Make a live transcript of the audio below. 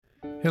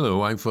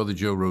Hello, I'm Father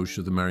Joe Roche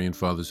of the Marian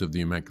Fathers of the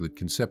Immaculate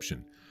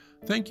Conception.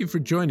 Thank you for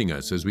joining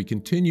us as we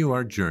continue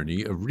our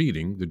journey of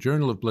reading the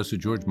Journal of Blessed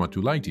George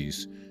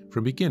Matulaitis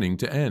from beginning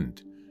to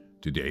end.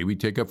 Today we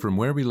take up from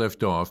where we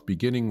left off,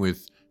 beginning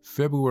with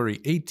February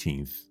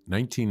 18th,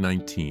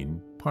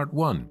 1919, Part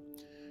 1,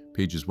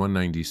 pages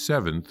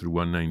 197 through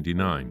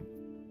 199.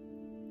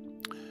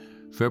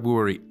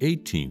 February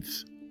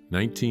 18th,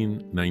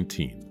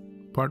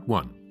 1919, Part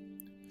 1.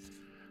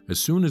 As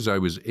soon as I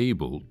was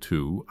able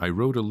to, I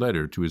wrote a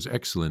letter to His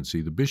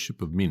Excellency the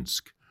Bishop of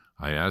Minsk.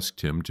 I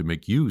asked him to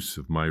make use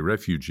of my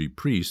refugee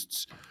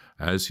priests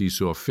as he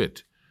saw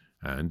fit,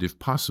 and, if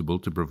possible,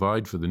 to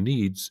provide for the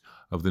needs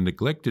of the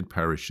neglected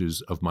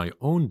parishes of my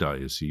own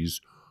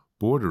diocese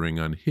bordering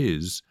on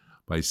his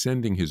by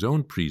sending his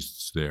own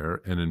priests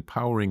there and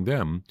empowering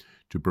them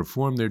to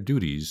perform their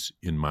duties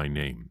in my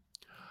name.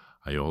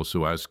 I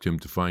also asked him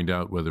to find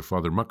out whether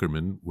Father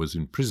Muckerman was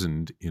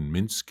imprisoned in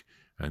Minsk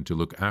and to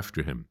look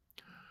after him.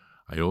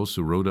 I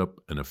also wrote up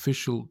an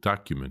official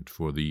document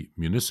for the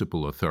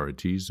municipal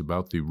authorities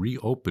about the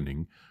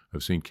reopening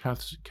of St.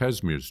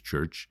 Casimir's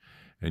Church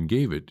and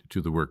gave it to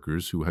the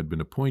workers who had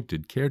been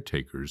appointed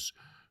caretakers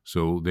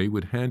so they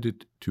would hand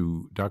it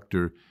to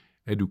Dr.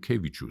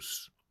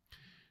 Edukevichus.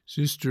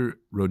 Sister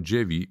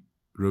Rodjevich,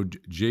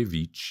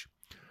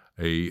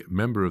 a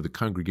member of the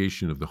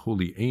Congregation of the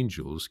Holy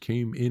Angels,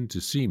 came in to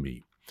see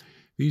me.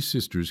 These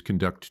sisters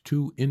conduct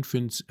 2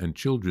 infants and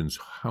children's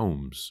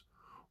homes.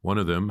 One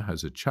of them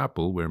has a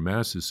chapel where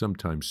Mass is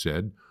sometimes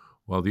said,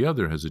 while the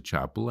other has a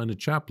chapel and a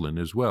chaplain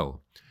as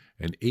well,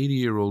 an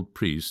 80-year-old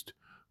priest,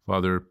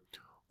 Father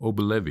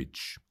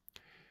Obelevich.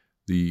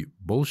 The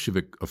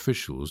Bolshevik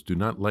officials do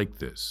not like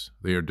this.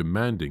 They are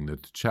demanding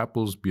that the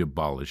chapels be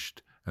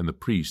abolished and the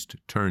priest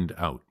turned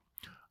out,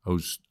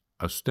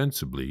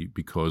 ostensibly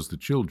because the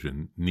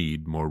children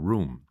need more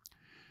room.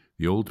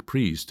 The old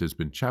priest has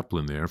been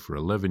chaplain there for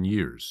 11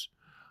 years.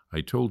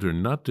 I told her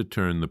not to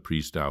turn the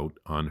priest out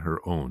on her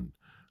own.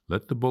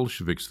 Let the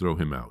Bolsheviks throw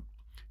him out.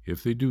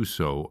 If they do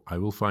so, I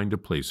will find a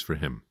place for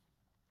him.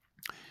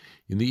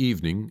 In the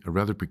evening, a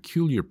rather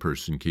peculiar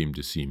person came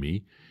to see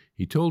me.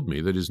 He told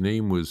me that his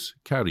name was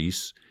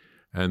Caris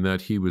and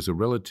that he was a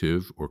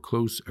relative or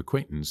close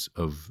acquaintance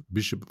of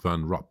Bishop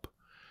van Ropp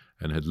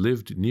and had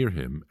lived near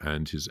him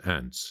and his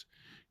aunts.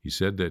 He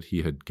said that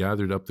he had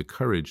gathered up the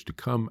courage to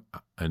come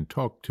and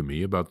talk to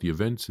me about the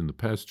events in the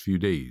past few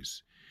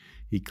days.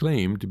 He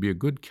claimed to be a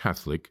good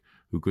Catholic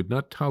who could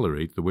not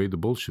tolerate the way the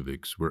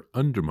Bolsheviks were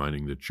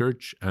undermining the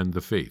Church and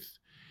the faith.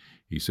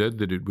 He said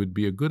that it would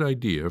be a good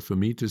idea for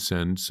me to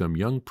send some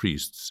young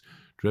priests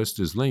dressed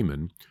as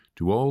laymen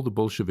to all the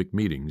Bolshevik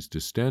meetings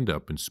to stand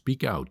up and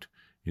speak out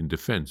in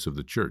defense of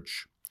the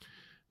Church.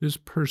 This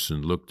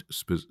person looked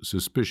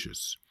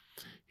suspicious.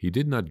 He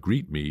did not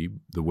greet me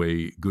the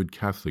way good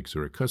Catholics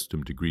are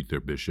accustomed to greet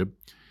their bishop.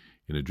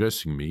 In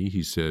addressing me,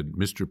 he said,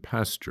 "Mr.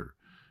 Pastor."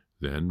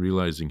 Then,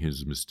 realizing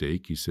his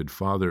mistake, he said,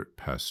 "Father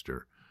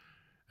Pastor,"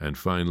 and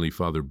finally,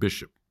 "Father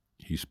Bishop."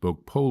 He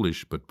spoke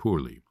Polish, but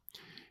poorly.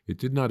 It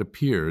did not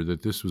appear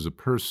that this was a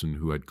person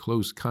who had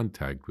close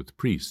contact with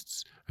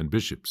priests and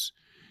bishops.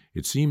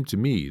 It seemed to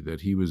me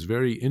that he was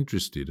very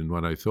interested in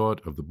what I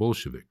thought of the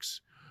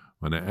Bolsheviks.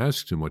 When I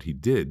asked him what he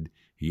did,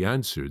 he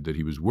answered that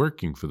he was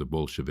working for the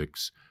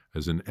Bolsheviks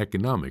as an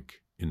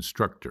economic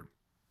instructor.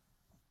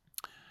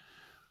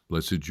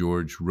 Blessed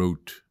George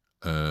wrote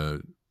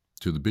to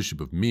the Bishop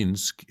of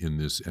Minsk in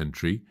this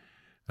entry.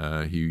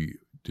 He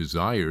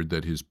desired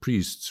that his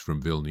priests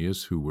from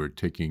Vilnius, who were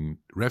taking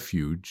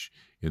refuge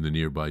in the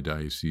nearby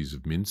diocese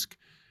of Minsk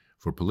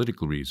for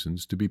political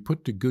reasons, to be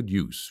put to good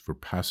use for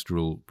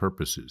pastoral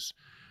purposes.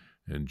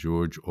 And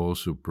George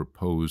also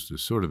proposed a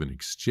sort of an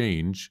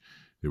exchange.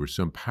 There were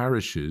some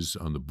parishes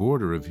on the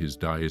border of his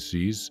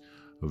diocese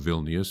of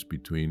Vilnius,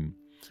 between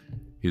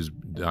his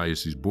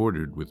diocese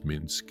bordered with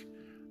Minsk,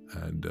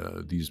 and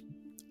these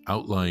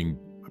outlying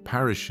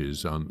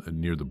parishes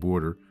near the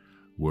border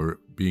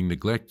were being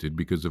neglected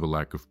because of a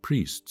lack of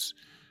priests.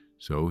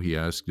 So he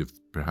asked if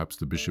perhaps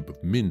the Bishop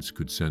of Minsk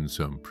could send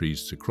some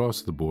priests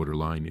across the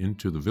borderline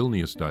into the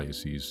Vilnius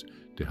diocese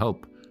to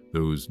help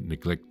those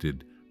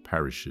neglected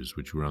parishes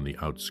which were on the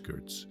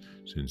outskirts,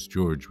 since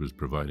George was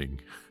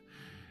providing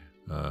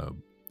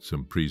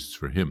some priests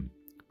for him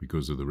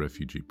because of the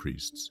refugee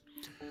priests.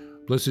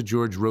 Blessed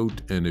George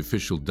wrote an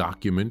official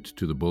document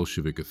to the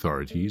Bolshevik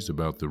authorities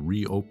about the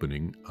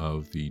reopening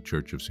of the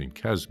Church of St.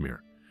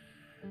 Casimir.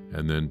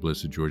 And then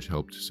Blessed George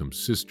helped some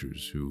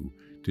sisters who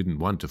didn't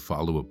want to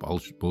follow a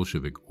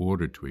Bolshevik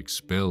order to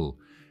expel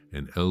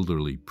an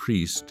elderly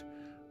priest.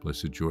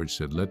 Blessed George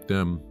said, let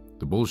them,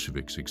 the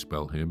Bolsheviks,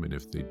 expel him, and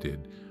if they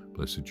did,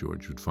 Blessed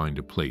George would find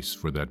a place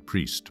for that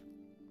priest.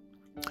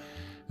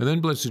 And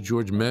then Blessed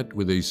George met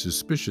with a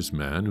suspicious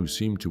man who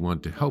seemed to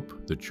want to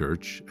help the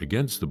Church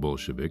against the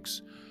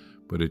Bolsheviks,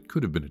 but it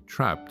could have been a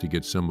trap to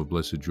get some of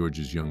Blessed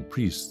George's young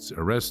priests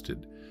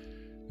arrested.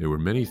 There were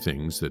many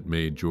things that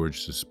made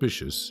George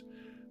suspicious.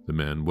 The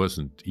man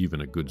wasn't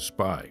even a good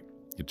spy.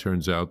 It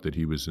turns out that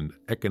he was an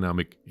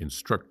economic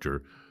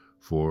instructor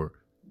for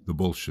the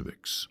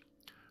Bolsheviks.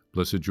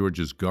 Blessed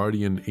George's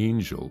guardian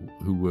angel,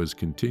 who was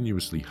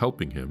continuously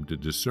helping him to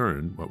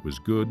discern what was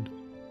good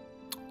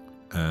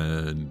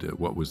and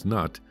what was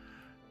not,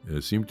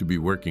 seemed to be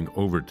working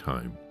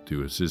overtime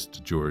to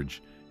assist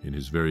George in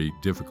his very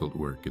difficult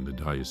work in the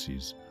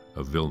Diocese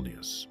of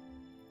Vilnius.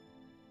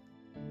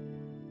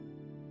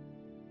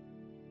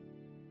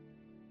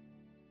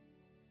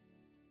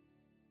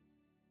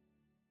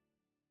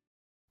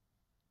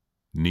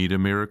 Need a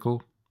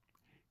miracle?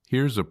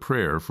 Here's a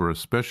prayer for a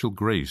special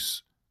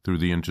grace through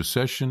the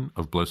intercession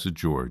of Blessed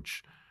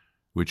George,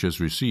 which has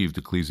received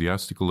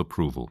ecclesiastical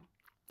approval.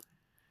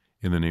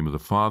 In the name of the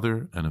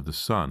Father, and of the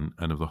Son,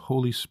 and of the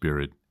Holy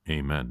Spirit.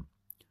 Amen.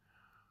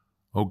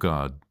 O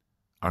God,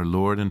 our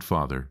Lord and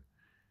Father,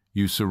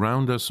 you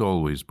surround us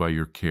always by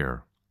your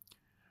care.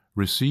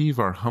 Receive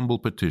our humble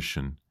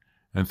petition,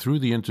 and through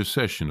the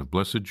intercession of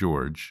Blessed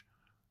George,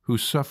 who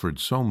suffered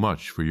so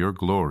much for your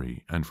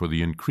glory and for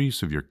the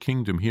increase of your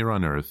kingdom here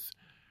on earth,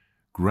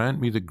 grant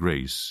me the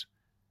grace,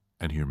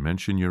 and here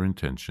mention your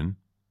intention,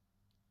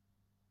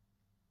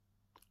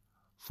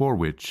 for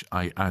which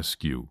I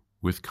ask you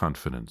with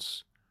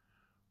confidence,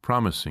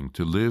 promising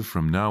to live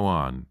from now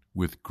on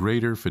with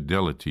greater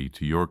fidelity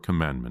to your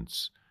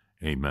commandments.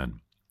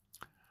 Amen.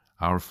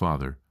 Our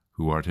Father,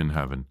 who art in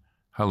heaven,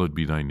 hallowed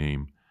be thy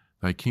name.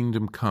 Thy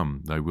kingdom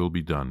come, thy will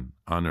be done,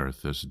 on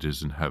earth as it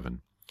is in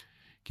heaven.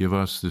 Give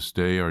us this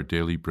day our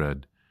daily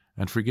bread,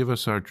 and forgive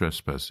us our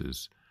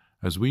trespasses,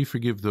 as we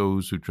forgive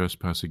those who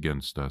trespass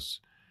against us.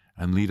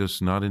 And lead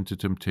us not into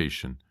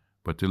temptation,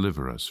 but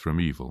deliver us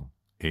from evil.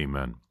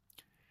 Amen.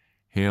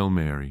 Hail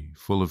Mary,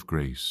 full of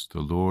grace,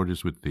 the Lord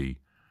is with thee.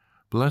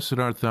 Blessed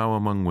art thou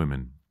among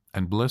women,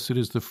 and blessed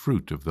is the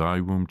fruit of thy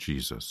womb,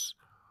 Jesus.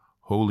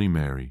 Holy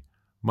Mary,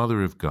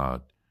 Mother of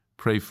God,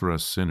 pray for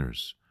us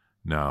sinners,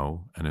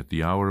 now and at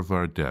the hour of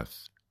our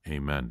death.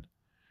 Amen.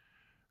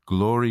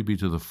 Glory be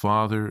to the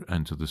Father,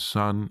 and to the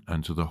Son,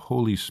 and to the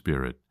Holy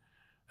Spirit,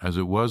 as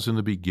it was in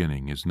the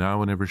beginning, is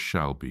now, and ever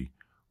shall be,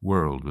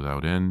 world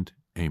without end.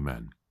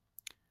 Amen.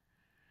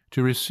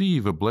 To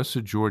receive a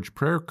Blessed George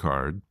prayer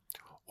card,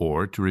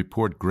 or to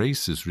report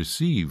graces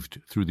received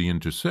through the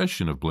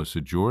intercession of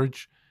Blessed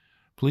George,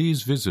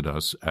 please visit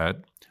us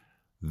at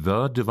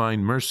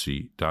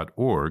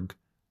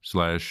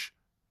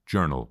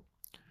thedivinemercy.org/journal.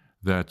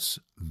 That's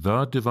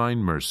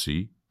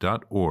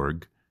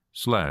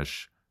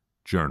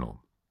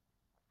thedivinemercy.org/journal.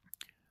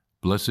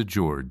 Blessed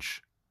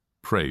George,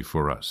 pray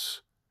for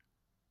us.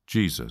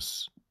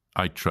 Jesus,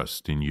 I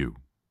trust in you.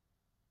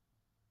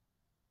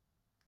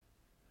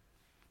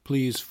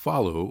 Please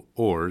follow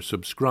or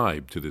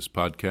subscribe to this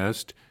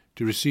podcast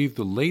to receive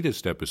the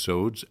latest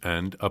episodes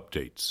and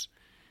updates.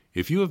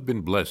 If you have been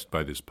blessed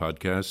by this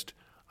podcast,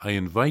 I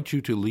invite you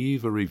to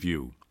leave a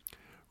review.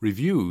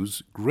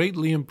 Reviews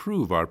greatly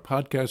improve our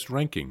podcast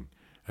ranking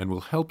and will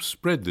help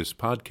spread this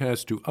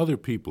podcast to other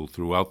people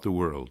throughout the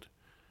world.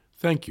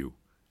 Thank you,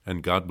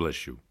 and God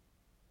bless you.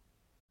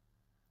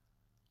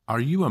 Are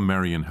you a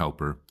Marian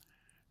helper?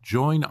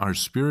 Join our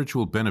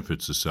Spiritual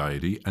Benefit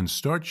Society and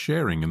start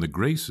sharing in the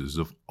graces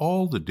of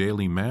all the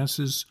daily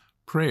masses,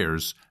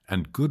 prayers,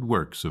 and good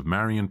works of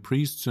Marian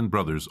priests and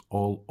brothers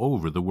all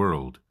over the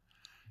world.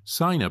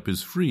 Sign up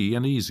is free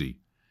and easy.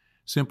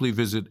 Simply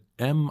visit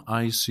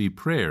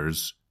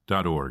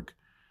micprayers.org.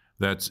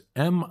 That's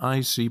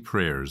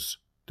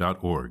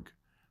micprayers.org.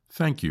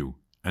 Thank you,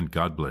 and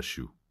God bless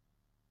you.